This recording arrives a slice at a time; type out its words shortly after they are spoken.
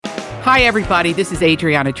Hi, everybody. This is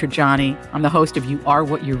Adriana Trajani. I'm the host of You Are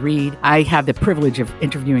What You Read. I have the privilege of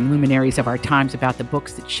interviewing luminaries of our times about the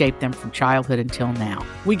books that shaped them from childhood until now.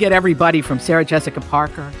 We get everybody from Sarah Jessica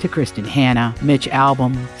Parker to Kristen Hanna, Mitch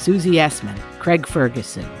Albom, Susie Essman, Craig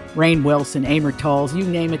Ferguson, Rainn Wilson, Amor Tolls, you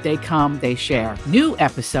name it, they come, they share. New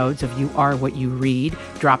episodes of You Are What You Read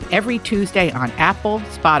drop every Tuesday on Apple,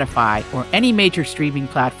 Spotify, or any major streaming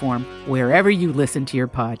platform wherever you listen to your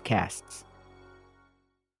podcasts.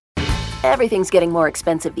 Everything's getting more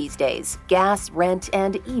expensive these days. Gas, rent,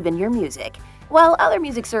 and even your music. While other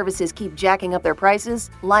music services keep jacking up their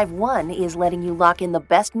prices, Live One is letting you lock in the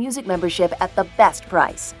best music membership at the best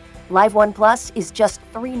price. Live One Plus is just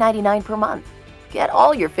 $3.99 per month. Get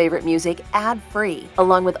all your favorite music ad-free,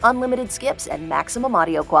 along with unlimited skips and maximum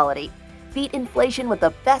audio quality. Beat inflation with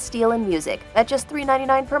the best deal in music at just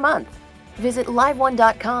 $3.99 per month. Visit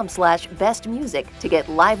liveone.com/bestmusic to get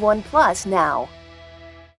Live One Plus now.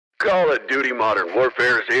 Call of Duty Modern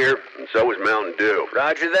Warfare is here, and so is Mountain Dew.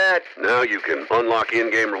 Roger that. Now you can unlock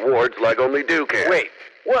in-game rewards like only Dew can. Wait,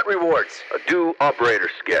 what rewards? A Dew Operator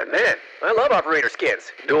Skin. Man, I love Operator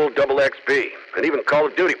Skins. Dual Double XP, and even Call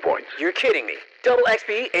of Duty points. You're kidding me. Double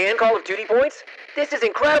XP and Call of Duty points? This is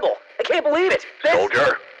incredible. I can't believe it.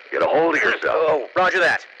 Soldier, get a hold of yourself. Oh, roger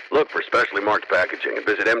that. Look for specially marked packaging and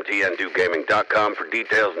visit mtndewgaming.com for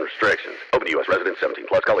details and restrictions. Open to U.S. residents 17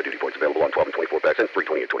 plus. Call of Duty points available on 12 and 24 packs and free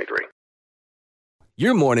 28-23.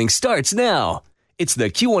 Your morning starts now. It's the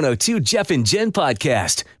Q102 Jeff and Jen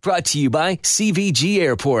podcast brought to you by CVG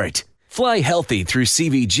Airport. Fly healthy through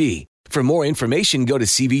CVG. For more information, go to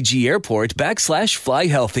CVG Airport /fly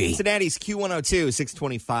healthy. Cincinnati's Q102,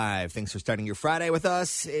 625. Thanks for starting your Friday with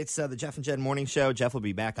us. It's the Jeff and Jen Morning Show. Jeff will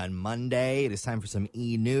be back on Monday. It is time for some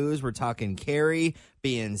E-News. We're talking Carrie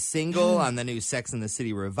being single on the new Sex and the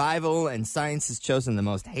City revival, and science has chosen the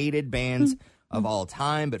most hated bands of all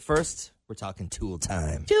time. But first, we're talking Tool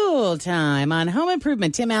time. Tool time. On Home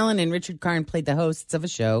Improvement, Tim Allen and Richard Karn played the hosts of a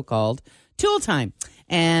show called Tool Time.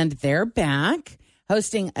 And they're back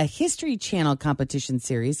hosting a History Channel competition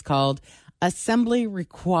series called Assembly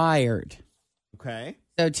Required. Okay.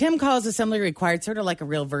 So Tim calls Assembly Required sort of like a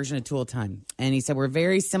real version of Tool Time. And he said, we're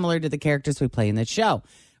very similar to the characters we play in the show.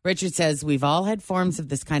 Richard says, we've all had forms of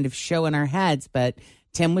this kind of show in our heads, but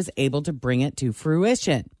Tim was able to bring it to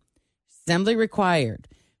fruition. Assembly Required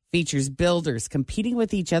features builders competing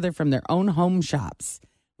with each other from their own home shops,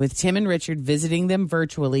 with Tim and Richard visiting them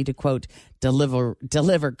virtually to, quote,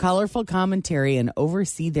 deliver colorful commentary and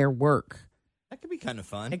oversee their work. That could be kind of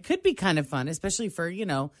fun. It could be kind of fun, especially for,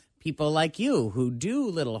 people like you who do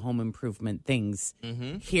little home improvement things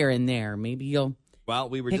here and there. Maybe you'll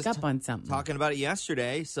we were pick just up on something. Talking about it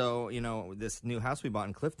yesterday. So, this new house we bought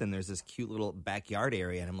in Clifton, there's this cute little backyard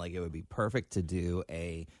area. And I'm like, it would be perfect to do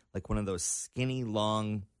one of those skinny,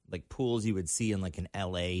 long, pools you would see in an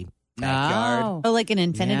L.A. backyard. Oh, like an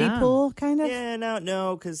infinity pool, kind of? Yeah,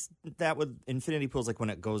 no, because infinity pool's when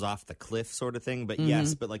it goes off the cliff sort of thing. But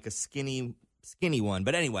yes, but a skinny one.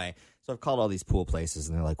 But anyway, so I've called all these pool places,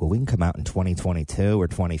 and they're like, well, we can come out in 2022 or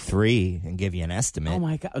 23 and give you an estimate. Oh,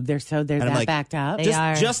 my God. They're that backed up?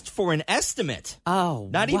 Just for an estimate. Oh,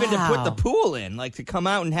 Not even to put the pool in, to come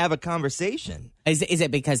out and have a conversation. Is it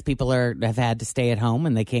because people have had to stay at home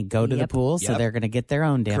and they can't go to the pool, so they're going to get their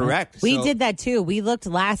own dinner? Correct. We did that too. We looked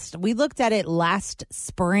at it last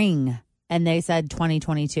spring, and they said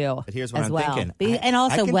 2022. But here's what I'm thinking. And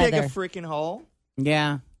also I can weather. dig a freaking hole.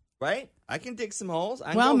 Yeah. Right? I can dig some holes.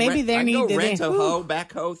 Maybe they need to rent a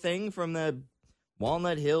backhoe thing from the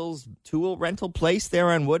Walnut Hills tool rental place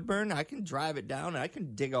there on Woodburn. I can drive it down. I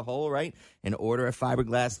can dig a hole, right, and order a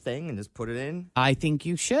fiberglass thing and just put it in. I think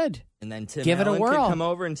you should. And then Tim Give Allen it a whirl. Can come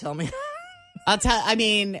over and tell me.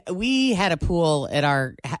 We had a pool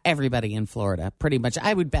at everybody in Florida, pretty much.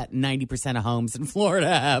 I would bet 90% of homes in Florida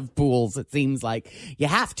have pools. It seems like you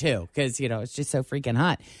have to because, it's just so freaking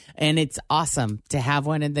hot. And it's awesome to have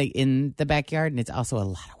one in the backyard, and it's also a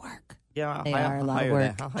lot of work. Yeah, They are a lot of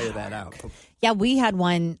work. I'll hire that out. Yeah, we had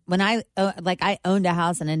one when I owned a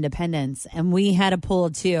house in Independence, and we had a pool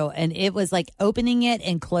too. And it was opening it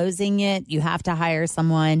and closing it. You have to hire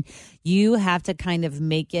someone. You have to kind of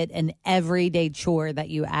make it an everyday chore that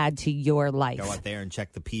you add to your life. Go out there and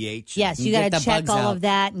check the pH. Yes, you got to check all of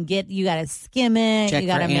that and you got to skim it. Check you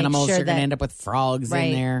got to make animals. sure You're going to end up with frogs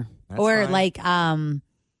in there. That's fine.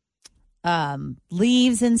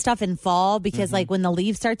 Leaves and stuff in fall, because when the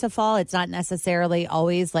leaves start to fall, it's not necessarily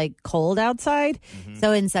always cold outside.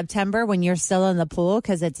 So in September, when you're still in the pool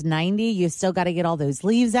because it's 90, you still got to get all those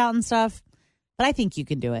leaves out and stuff. But I think you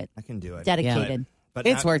can do it. I can do it. Dedicated. But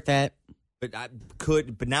it's worth it.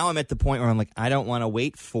 But now I'm at the point where I'm I don't want to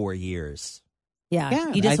wait 4 years Yeah,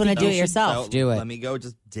 you just I want to think do you it should yourself. do it. Let me go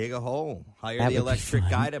just dig a hole. Hire That the would be electric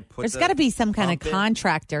fun. guy to put There's the got to be some kind of pump in.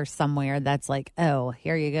 contractor somewhere that's like, oh,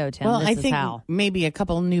 here you go, Tim. Well, this I is think how. maybe a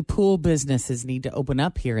couple new pool businesses need to open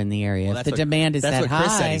up here in the area. Well, if that's the what- demand is that's that what high.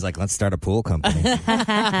 Chris said. He's like, let's start a pool company.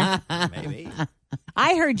 Maybe.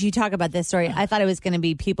 I heard you talk about this story. I thought it was going to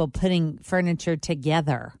be people putting furniture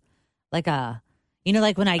together, like a,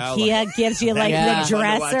 like when IKEA gives you like Yeah. the Fun to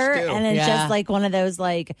watch, dresser, too. and it's Yeah. just like one of those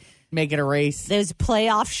like Make it a race. those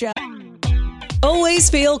playoff shows. Always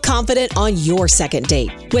feel confident on your second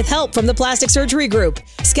date. With help from the Plastic Surgery Group.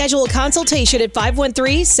 Schedule a consultation at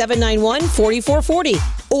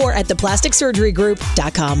 513-791-4440 or at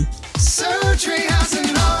theplasticsurgerygroup.com. Surgery has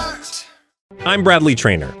an art. I'm Bradley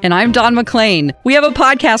Trainer. And I'm Don McClain. We have a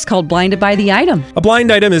podcast called Blinded by the Item. A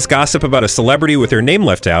blind item is gossip about a celebrity with their name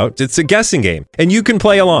left out. It's a guessing game, and you can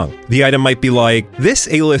play along. The item might be like, this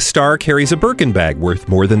A-list star carries a Birkin bag worth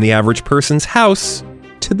more than the average person's house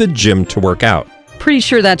to the gym to work out. Pretty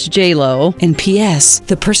sure that's J-Lo. And P.S.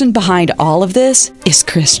 the person behind all of this is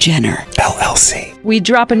Kris Jenner, LLC. We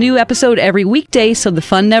drop a new episode every weekday so the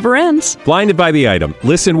fun never ends. Blinded by the Item.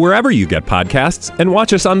 Listen wherever you get podcasts and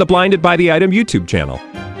watch us on the Blinded by the Item YouTube channel.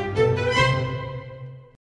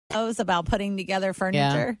 Shows about putting together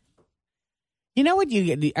furniture. You know what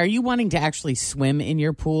are you wanting to actually swim in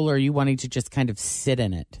your pool, or are you wanting to just kind of sit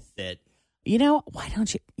in it? Sit. Why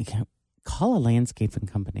don't you call a landscaping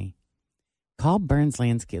company? Call Burns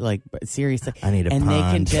Landscape, seriously. I need a and pond.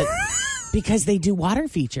 they can just because they do water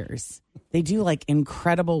features. They do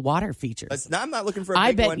incredible water features. I'm not looking for a I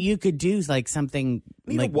big bet one. you could do something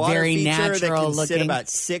I need a water very feature natural that can looking. sit about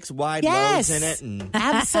 6 wide Yes. loads in it. And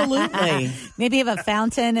Absolutely. Maybe you have a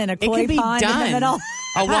fountain and a It koi can be pond in the done. middle.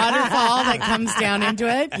 A waterfall that comes down into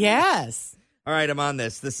it. Yes. all right, I'm on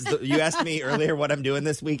this. This is you asked me earlier what I'm doing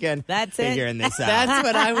this weekend. That's it. Figuring this out. That's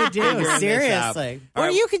what I would do. Figuring this out. Seriously. All Or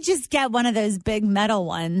right, you could just get one of those big metal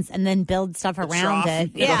ones and then build stuff around trough.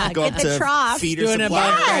 it. Go- Yeah, go get up the to trough. feeder Doing supply.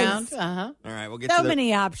 above Yes. ground. Uh-huh. All right, we'll get So to the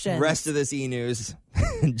many options. rest of this e-news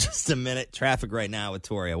in just a minute. Traffic right now with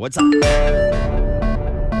Toria. What's up?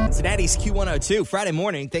 Cincinnati's Q102, Friday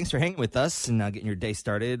morning. Thanks for hanging with us and getting your day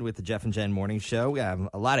started with the Jeff and Jen Morning Show. We have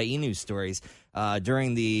a lot of e-news stories.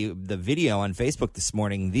 During the video on Facebook this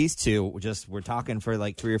morning, these two were talking for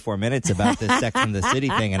like 3 or 4 minutes about this Sex and the City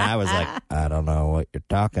thing, and I was like, I don't know what you're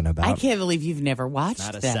talking about. I can't believe you've never watched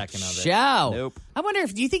Not a that second of it. show. Nope. I wonder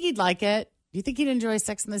do you think he'd like it? Do you think he'd enjoy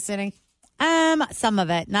Sex in the City? Some of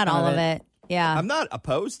it, not all of it. Yeah. I'm not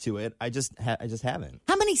opposed to it. I just haven't.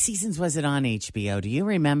 How many seasons was it on HBO? Do you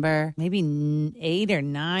remember? Maybe 8 or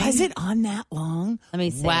 9. Was it on that long? Let me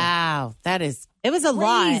see. Wow, that is It was a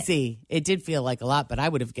lot. crazy. It did feel like a lot, but I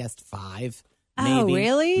would have guessed 5. Oh, Maybe.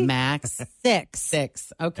 really? Max 6.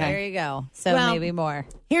 6. Okay. There you go. So Well, maybe more.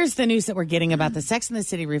 Here's the news that we're getting about the Sex and the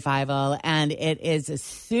City revival, and it is a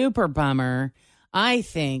super bummer, I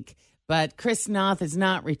think. But Chris Noth is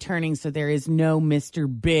not returning, so there is no Mr.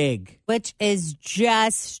 Big. Which is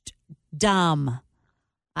just dumb.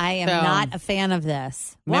 I am So- not a fan of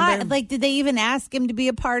this. Why? Remember- Like, did they even ask him to be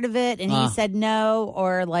a part of it? And he Uh. said no?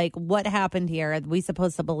 Or, like, what happened here? Are we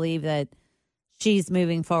supposed to believe that she's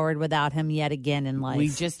moving forward without him yet again in life? We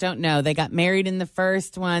just don't know. They got married in the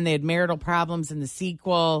first one. They had marital problems in the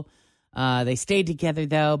sequel. They stayed together,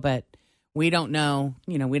 though, but we don't know.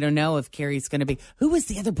 We don't know if Carrie's going to be. Who was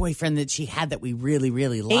the other boyfriend that she had that we really,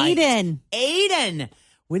 really liked? Aiden.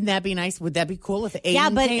 Wouldn't that be nice? Would that be cool if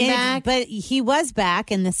Aiden came back? But he was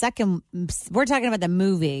back in the second. We're talking about the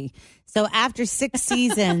movie. So after 6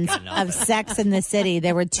 seasons of Sex in the City,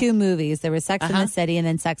 there were 2 movies. There was Sex in the City and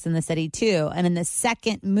then Sex in the City 2. And in the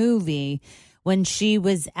second movie, when she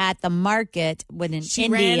was at the market She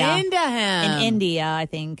India, ran into him. in India, I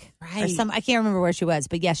think, or Right. I can't remember where she was,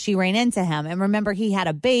 but yes, she ran into him. And remember, he had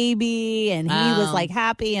a baby, and he was Oh. like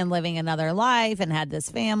happy and living another life, and had this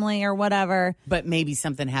family or whatever. But maybe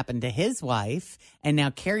something happened to his wife, and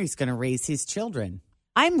now Carrie's going to raise his children.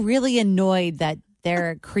 I'm really annoyed that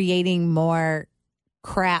they're creating more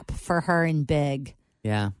crap for her and Big.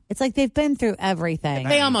 Yeah. It's like they've been through everything.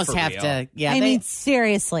 They almost for have real. to. Yeah. I mean,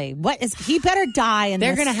 seriously, what is he better die? In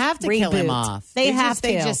they're going to have to kill him off. They have to.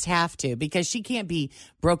 They just have to, because she can't be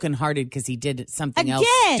brokenhearted because he did something Again. else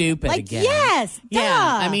stupid Like, again. yes, Yeah.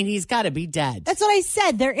 duh. I mean, he's got to be dead. That's what I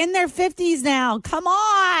said. They're in their 50s now. Come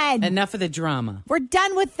on. Enough of the drama. We're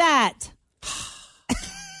done with that.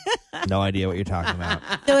 No idea what you're talking about.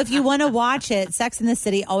 So if you want to watch it, Sex in the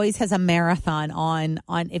City always has a marathon on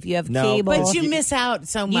if you have No, cable. But you miss out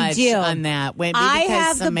so You much do. on that. I because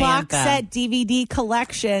have the box Samantha- set DVD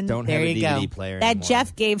collection Don't There have a you DVD go. player that anymore.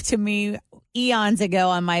 Jeff gave to me eons ago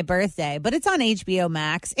on my birthday, but it's on HBO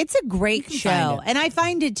Max. It's a great show, and I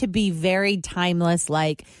find it to be very timeless,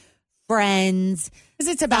 like Friends.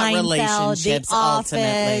 Because it's about Seinfeld, relationships, The Office.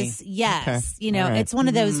 ultimately. Yes. Okay. You know, All right. it's one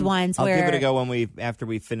of those ones I'll where. give it a go after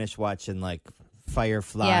we finish watching like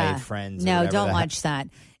Firefly, Friends. or No, whatever don't the watch that.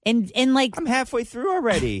 And like I'm halfway through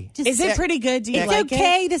already. Is it pretty good? Do you It's like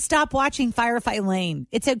okay to stop watching Firefly Lane.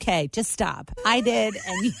 It's okay. Just stop. I did,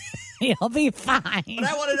 and you'll be fine. But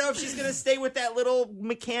I want to know if she's going to stay with that little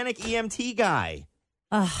mechanic EMT guy.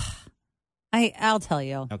 I'll tell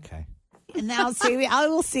you. Okay. And I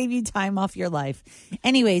will save you time off your life.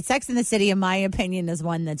 Anyway, Sex and the City, in my opinion, is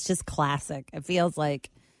one that's just classic. It feels like,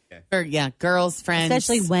 girls, friends,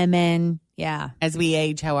 especially women. Yeah, as we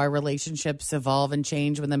age, how our relationships evolve and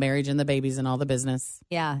change with the marriage and the babies and all the business.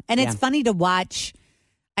 yeah. And it's funny to watch.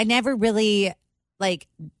 I never really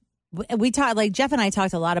we talked, like Jeff and I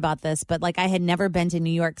talked a lot about this, but like I had never been to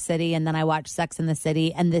New York City, and then I watched Sex and the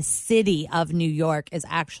City, and the city of New York is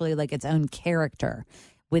actually like its own character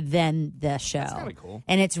within the show. That's kind of cool.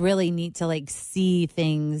 And it's really neat to like see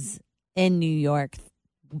things in New York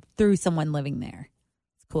through someone living there.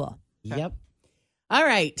 It's cool. Yep. All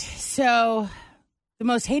right. So, the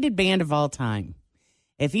most hated band of all time.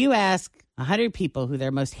 If you ask 100 people who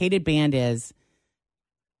their most hated band is,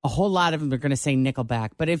 a whole lot of them are going to say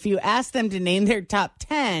Nickelback. But if you ask them to name their top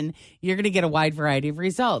 10, you're going to get a wide variety of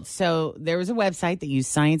results. So, there was a website that used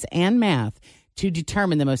science and math to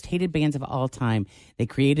determine the most hated bands of all time. They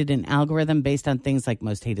created an algorithm based on things like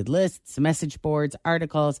most hated lists, message boards,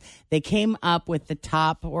 articles. They came up with the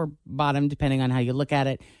top or bottom, depending on how you look at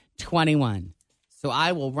it, 21. So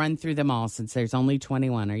I will run through them all since there's only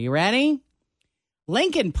 21. Are you ready?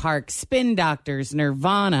 Linkin Park, Spin Doctors,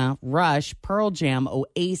 Nirvana, Rush, Pearl Jam,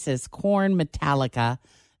 Oasis, Korn, Metallica,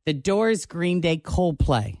 The Doors, Green Day,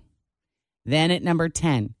 Coldplay. Then at number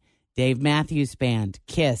 10, Dave Matthews Band,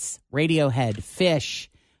 Kiss, Radiohead,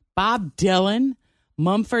 Fish, Bob Dylan,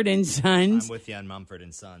 Mumford & Sons. I'm with you on Mumford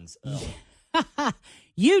 & Sons.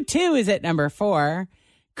 U2 is at number 4.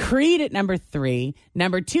 Creed at number 3.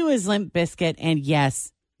 Number 2 is Limp Bizkit. And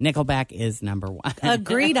yes, Nickelback is number 1.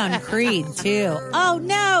 Agreed on Creed, too. Oh,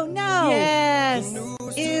 no. Yes.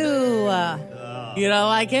 Ew. You don't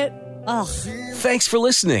like it? Oh. Thanks for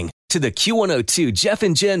listening to the Q102 Jeff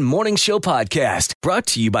and Jen Morning Show podcast, brought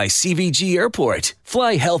to you by CVG Airport.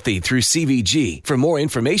 Fly healthy through CVG. For more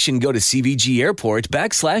information, go to CVG Airport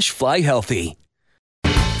 /fly healthy.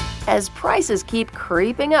 As prices keep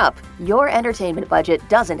creeping up, your entertainment budget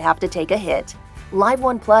doesn't have to take a hit. Live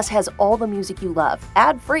One Plus has all the music you love,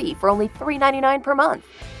 ad-free for only $3.99 per month.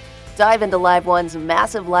 Dive into Live One's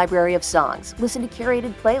massive library of songs, listen to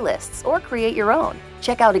curated playlists, or create your own.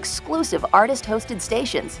 Check out exclusive artist-hosted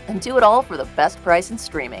stations and do it all for the best price in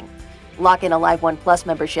streaming. Lock in a Live One Plus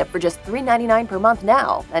membership for just $3.99 per month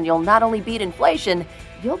now, and you'll not only beat inflation,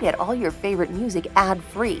 you'll get all your favorite music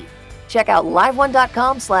ad-free. Check out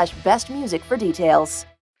liveone.com/bestmusic for details.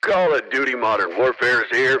 Call of Duty Modern Warfare is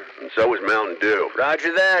here, and so is Mountain Dew.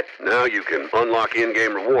 Roger that. Now you can unlock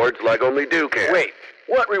in-game rewards like only Dew can. Wait,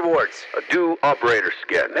 what rewards? A Dew Operator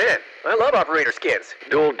Skin. Man, I love operator skins.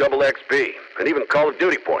 Dual double XP, and even Call of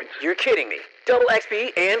Duty points. You're kidding me. Double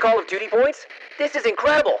XP and Call of Duty points? This is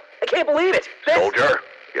incredible. I can't believe it. Soldier,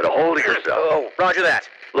 get a hold of yourself. Oh, roger that.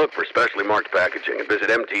 Look for specially marked packaging and visit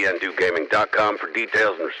mtndewgaming.com for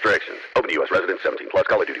details and restrictions. Open to U.S. residents 17 plus.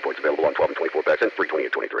 Call of Duty points available on 12 and 24 packs and free 20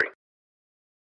 and 23.